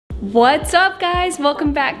What's up, guys?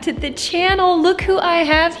 Welcome back to the channel. Look who I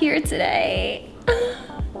have here today.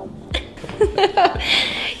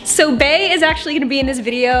 So Bay is actually gonna be in this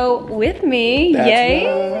video with me. That's Yay.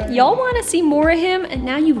 right. Y'all wanna see more of him, and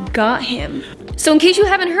now you've got him. So in case you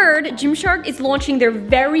haven't heard, Gymshark is launching their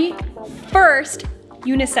very first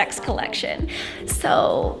unisex collection.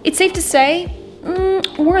 So it's safe to say,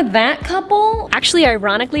 we're that couple. Actually,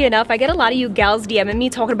 ironically enough, I get a lot of you gals DMing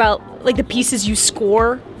me talking about like the pieces you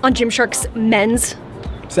score on Gymshark's men's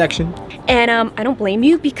section. And I don't blame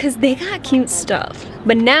you because they got cute stuff.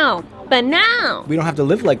 But now, we don't have to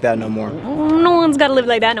live like that no more. no one's gotta live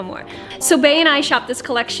like that no more. So Bay and I shopped this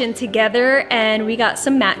collection together and we got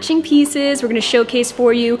some matching pieces we're gonna showcase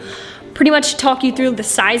for you. Pretty much talk you through the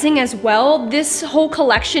sizing as well. This whole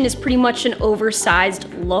collection is pretty much an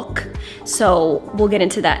oversized look. So we'll get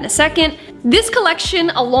into that in a second. This collection,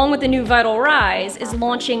 along with the new Vital Rise, is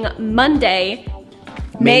launching Monday,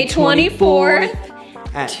 May 24th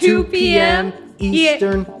at 2 p.m.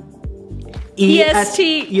 Eastern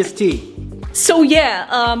EST. So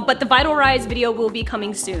yeah, but the Vital Rise video will be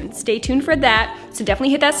coming soon. Stay tuned for that. So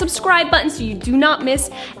definitely hit that subscribe button so you do not miss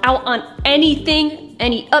out on anything,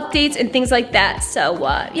 any updates and things like that. So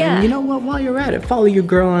yeah. And you know what, while you're at it, follow your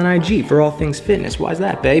girl on IG for all things fitness. Why is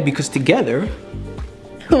that, babe? Because together,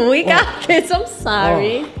 we got this, I'm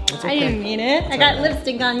sorry. It's okay. I didn't mean it. I got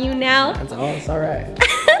lipstick on you now. That's all, it's all right.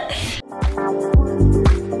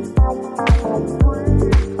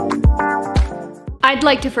 I'd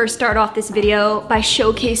like to first start off this video by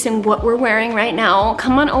showcasing what we're wearing right now.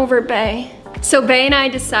 Come on over, Bay. So Bay and I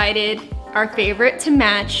decided our favorite to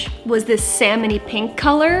match was this salmon-y pink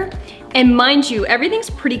color. And mind you, everything's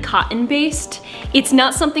pretty cotton based. It's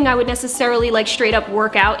not something I would necessarily like straight up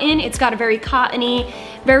work out in. It's got a very cottony,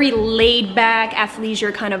 very laid back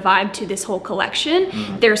athleisure kind of vibe to this whole collection.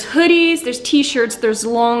 There's hoodies, there's t-shirts, there's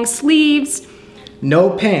long sleeves.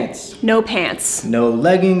 No pants. No pants. No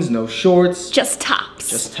leggings, no shorts. Just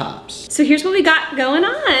tops. Just tops. So here's what we got going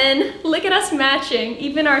on. Look at us matching,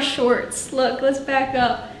 even our shorts. Look, let's back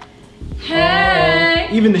up. Hey!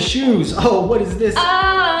 Even the shoes. Oh, what is this?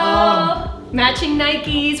 Matching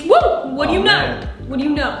Nikes. Woo! What do you know? Man. What do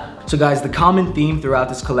you know? So guys, the common theme throughout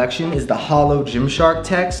this collection is the hollow Gymshark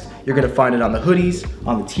text. You're gonna find it on the hoodies,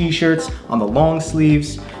 on the t-shirts, on the long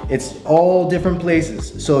sleeves. It's all different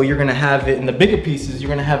places. So you're gonna have it in the bigger pieces, you're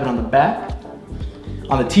gonna have it on the back.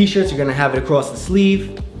 On the t-shirts, you're gonna have it across the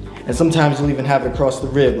sleeve. And sometimes you'll even have it across the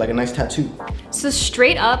rib, like a nice tattoo. So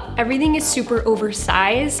straight up, everything is super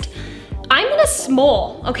oversized. I'm in a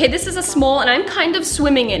small, okay? This is a small and I'm kind of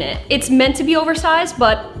swimming in it. It's meant to be oversized,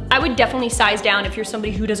 but I would definitely size down if you're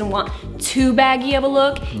somebody who doesn't want too baggy of a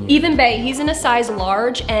look. Even Bay, he's in a size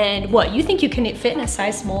large, and what, you think you can fit in a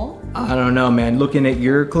size small? I don't know, man. Looking at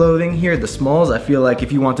your clothing here, the smalls, I feel like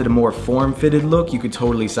if you wanted a more form-fitted look, you could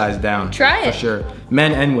totally size down. Try it. For sure.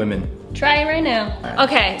 Men and women. Try it right now.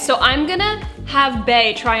 Okay, so I'm gonna have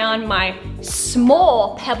Bay try on my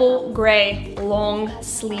small pebble gray long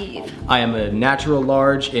sleeve. I am a natural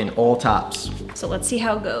large in all tops. So let's see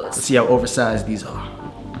how it goes. Let's see how oversized these are.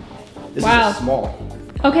 This Wow. is a small.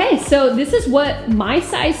 Okay, so this is what my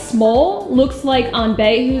size small looks like on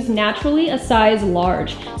Bay, who's naturally a size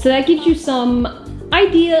large. So that gives you some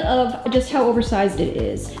idea of just how oversized it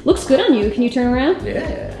is. Looks good on you. Can you turn around?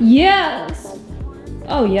 Yeah. Yes.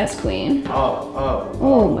 Oh, yes, queen.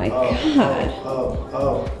 Oh my God.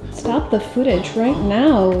 Oh. Stop the footage right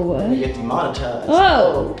now. Get demonetized.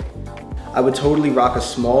 Oh. I would totally rock a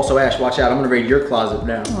small, so Ash, watch out. I'm gonna raid your closet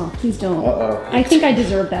now. Oh, please don't. Uh-oh. I think I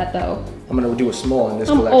deserve that though. I'm gonna do a small in this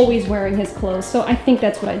I'm collection. always wearing his clothes, so I think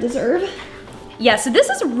that's what I deserve. Yeah, so this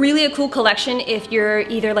is really a cool collection if you're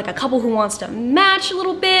either like a couple who wants to match a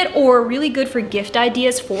little bit or really good for gift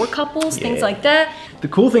ideas for couples, things like that. The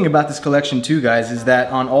cool thing about this collection too, guys, is that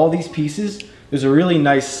on all these pieces, there's a really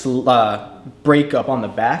nice breakup on the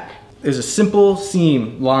back. There's a simple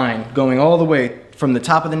seam line going all the way from the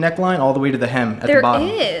top of the neckline all the way to the hem at the bottom.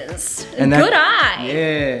 There is. And Good eye.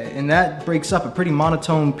 Yeah, and that breaks up a pretty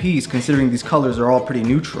monotone piece considering these colors are all pretty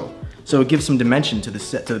neutral. So it gives some dimension to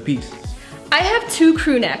the piece. I have two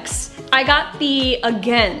crew necks. I got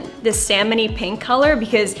again, this salmon-y pink color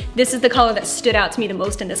because this is the color that stood out to me the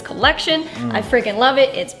most in this collection. I freaking love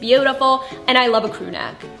it, it's beautiful, and I love a crew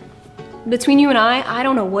neck. Between you and I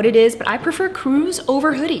don't know what it is, but I prefer crews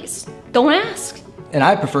over hoodies. Don't ask. And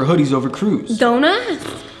I prefer hoodies over crews. Don't ask.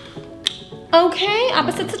 Okay,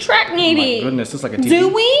 opposites attract maybe. Oh my goodness, it's like a TV. Do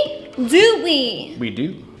we? Do we? We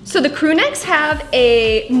do. So the crew necks have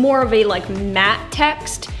a more of a like matte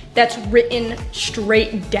text that's written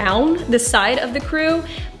straight down the side of the crew,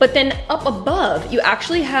 but then up above, you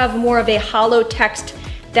actually have more of a hollow text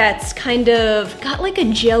that's kind of got like a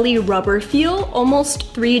jelly rubber feel,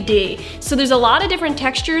 almost 3D. So there's a lot of different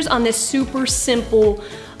textures on this super simple,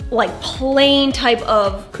 like plain type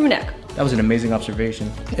of crew neck. That was an amazing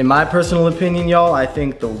observation. In my personal opinion, y'all, I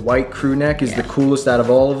think the white crew neck is the coolest out of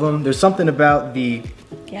all of them. There's something about the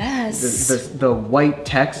the white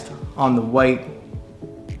text on the white.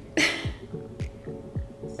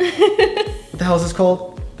 What the hell is this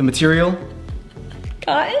called? The material?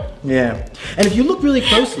 Cotton? Yeah. And if you look really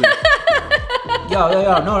closely,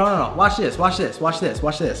 no. Watch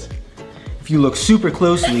this. If you look super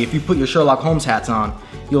closely, if you put your Sherlock Holmes hats on,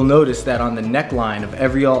 you'll notice that on the neckline of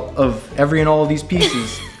every and all of these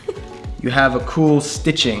pieces, you have a cool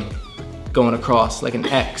stitching going across, like an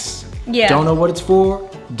X. Yeah. Don't know what it's for,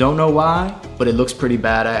 don't know why, but it looks pretty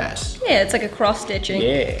badass. Yeah, it's like a cross stitching.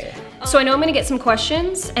 Yeah. So I know I'm gonna get some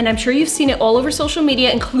questions, and I'm sure you've seen it all over social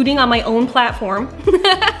media, including on my own platform,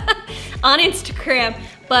 on Instagram.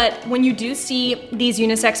 But when you do see these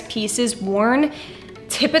unisex pieces worn,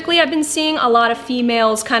 typically I've been seeing a lot of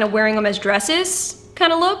females kind of wearing them as dresses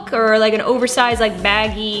kind of look, or like an oversized, like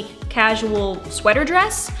baggy, casual sweater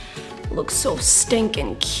dress. Looks so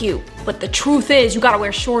stinking cute. But the truth is, you gotta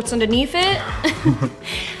wear shorts underneath it.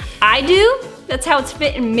 I do, that's how it's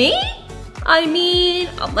fitting me. I mean,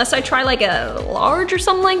 unless I try like a large or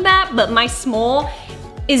something like that, but my small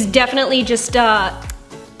is definitely just,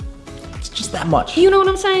 it's just that much. You know what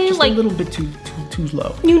I'm saying? Just like a little bit too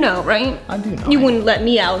low. You know, right? I do know. You wouldn't let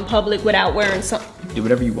me out in public without wearing something. Do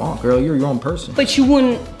whatever you want, girl. You're your own person. But you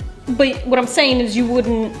wouldn't, but what I'm saying is you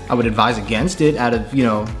wouldn't. I would advise against it out of, you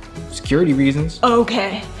know, security reasons.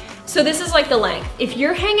 Okay. So this is like the length. If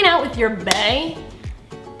you're hanging out with your bae,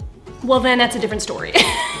 well then that's a different story.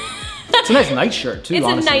 It's a nice night shirt too,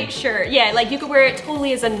 honestly. It's a night shirt, yeah. Like you could wear it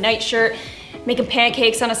totally as a night shirt, making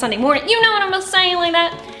pancakes on a Sunday morning. You know what I'm saying, like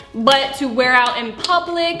that? But to wear out in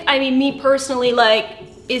public, I mean, me personally, like,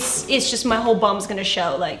 it's just my whole bum's gonna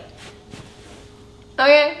show, like.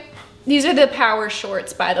 Okay. These are the power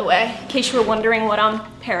shorts, by the way, in case you were wondering what I'm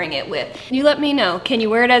pairing it with. You let me know. Can you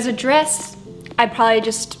wear it as a dress? I'd probably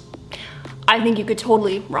just, I think you could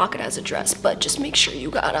totally rock it as a dress, but just make sure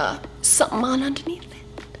you got something on underneath it.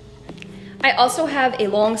 I also have a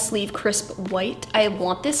long sleeve crisp white. I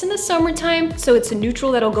want this in the summertime, so it's a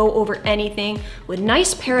neutral that'll go over anything with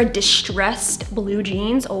nice pair of distressed blue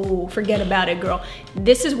jeans. Oh, forget about it, girl.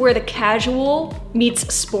 This is where the casual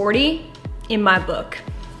meets sporty in my book.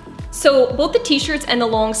 So both the t-shirts and the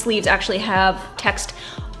long sleeves actually have text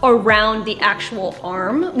around the actual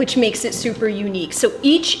arm, which makes it super unique. So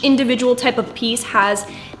each individual type of piece has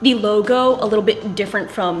the logo a little bit different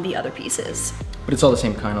from the other pieces. But it's all the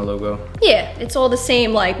same kind of logo. Yeah, it's all the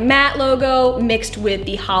same like matte logo mixed with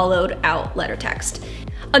the hollowed out letter text.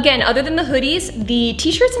 Again, other than the hoodies, the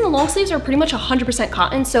t-shirts and the long sleeves are pretty much 100%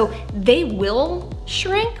 cotton, so they will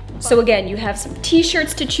shrink. So again, you have some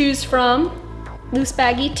t-shirts to choose from, loose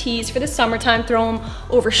baggy tees for the summertime, throw them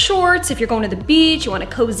over shorts. If you're going to the beach, you want to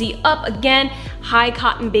cozy up. Again, high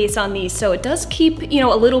cotton base on these, so it does keep, you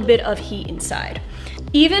know, a little bit of heat inside.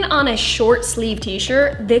 Even on a short sleeve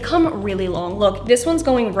t-shirt, they come really long. Look, this one's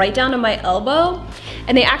going right down to my elbow,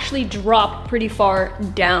 and they actually drop pretty far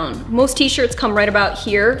down. Most t-shirts come right about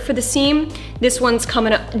here for the seam. This one's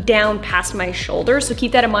coming up down past my shoulder, so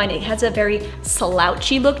keep that in mind. It has a very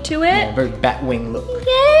slouchy look to it. Yeah, very Batwing look.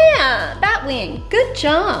 Yeah, Batwing, good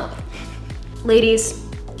job. Ladies,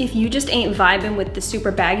 if you just ain't vibing with the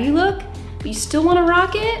super baggy look, but you still wanna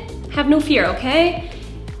rock it, have no fear, okay?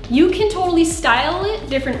 You can totally style it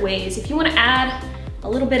different ways. If you wanna add a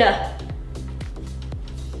little bit of,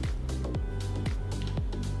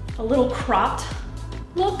 a little cropped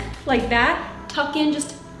look like that, tuck in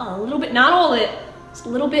just a little bit, not all of it, just a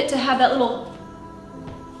little bit to have that little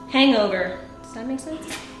hangover. Does that make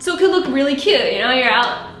sense? So it could look really cute, you know, you're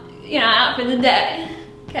out for the day,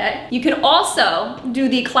 okay? You can also do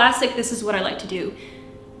the classic, this is what I like to do,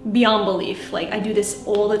 beyond belief. Like I do this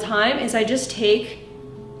all the time, is I just take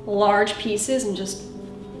large pieces and just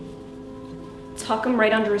tuck them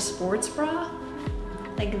right under a sports bra,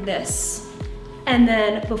 like this. And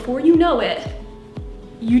then before you know it,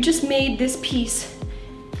 you just made this piece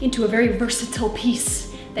into a very versatile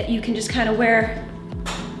piece that you can just kind of wear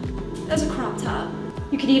as a crop top.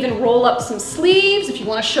 You can even roll up some sleeves if you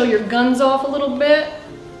want to show your guns off a little bit.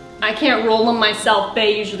 I can't roll them myself, Bae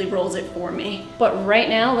usually rolls it for me. But right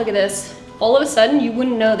now, look at this. All of a sudden, you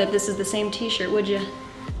wouldn't know that this is the same t-shirt, would you?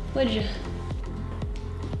 Would you?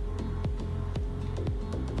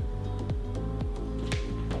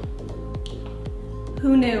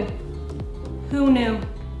 Who knew? Who knew?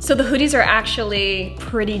 So the hoodies are actually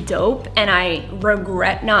pretty dope, and I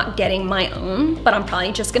regret not getting my own, but I'm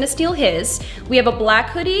probably just gonna steal his. We have a black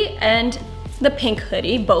hoodie and the pink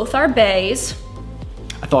hoodie. Both are bays.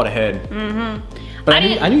 I thought ahead. But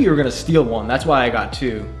I knew you were gonna steal one. That's why I got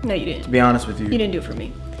two. No, you didn't. To be honest with you. You didn't do it for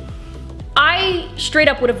me. I straight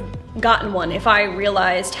up would have gotten one if I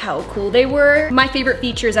realized how cool they were. My favorite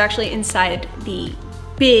feature is actually inside the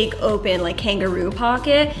big open like kangaroo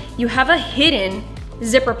pocket. You have a hidden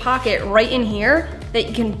zipper pocket right in here that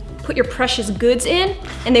you can put your precious goods in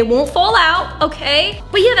and they won't fall out, okay?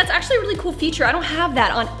 But yeah, that's actually a really cool feature. I don't have that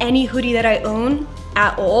on any hoodie that I own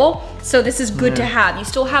at all. So this is good to have. You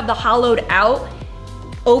still have the hollowed out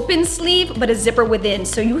open sleeve, but a zipper within.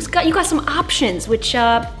 So you got some options, which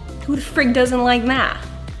who the frig doesn't like that?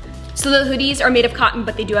 So the hoodies are made of cotton,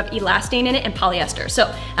 but they do have elastane in it and polyester.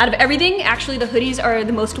 So out of everything, actually the hoodies are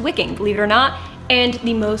the most wicking, believe it or not, and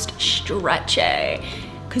the most stretchy,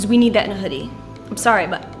 because we need that in a hoodie. I'm sorry,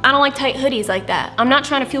 but I don't like tight hoodies like that. I'm not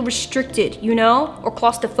trying to feel restricted, you know, or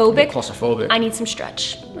claustrophobic. Claustrophobic. I need some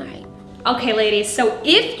stretch. All right. Okay, ladies, so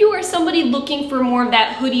if you are somebody looking for more of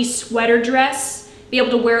that hoodie sweater dress, be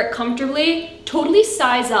able to wear it comfortably, totally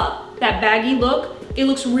size up that baggy look. It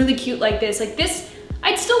looks really cute like this. Like this,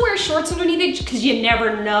 I'd still wear shorts underneath it because you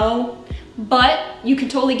never know, but you can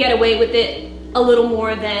totally get away with it a little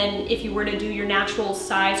more than if you were to do your natural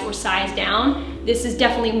size or size down. This is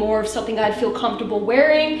definitely more of something I'd feel comfortable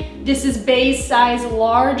wearing. This is base size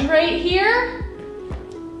large right here.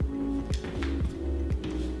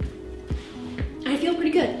 I feel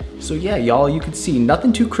pretty good. So yeah, y'all, you can see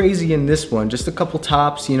nothing too crazy in this one. Just a couple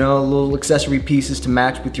tops, you know, little accessory pieces to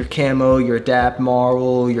match with your camo, your Adapt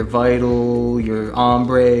Marl, your Vital, your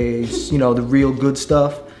ombres, you know, the real good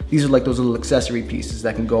stuff. These are like those little accessory pieces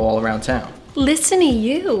that can go all around town. Listen to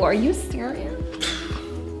you, are you serious?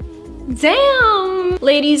 Damn!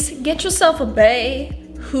 Ladies, get yourself a bae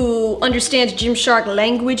who understands Gymshark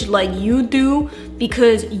language like you do,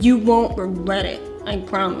 because you won't regret it, I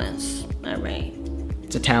promise, all right?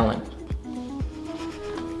 It's a talent.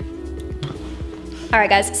 All right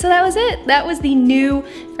guys, so that was it. That was the new,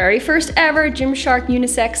 very first ever Gymshark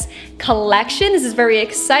Unisex collection. This is very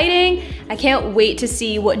exciting. I can't wait to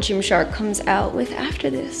see what Gymshark comes out with after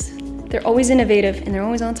this. They're always innovative and they're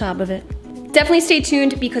always on top of it. Definitely stay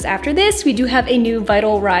tuned, because after this, we do have a new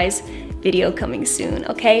Vital Rise video coming soon,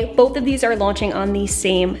 okay? Both of these are launching on the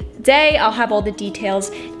same day. I'll have all the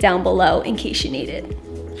details down below in case you need it.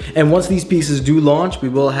 And once these pieces do launch, we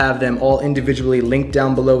will have them all individually linked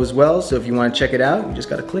down below as well. So if you want to check it out, you just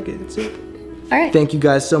got to click it. That's it. All right. Thank you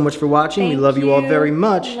guys so much for watching. We love you all very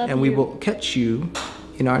much. Love and we will catch you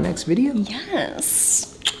in our next video.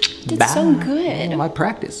 Yes. Did Bye. so good. Oh, my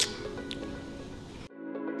practice.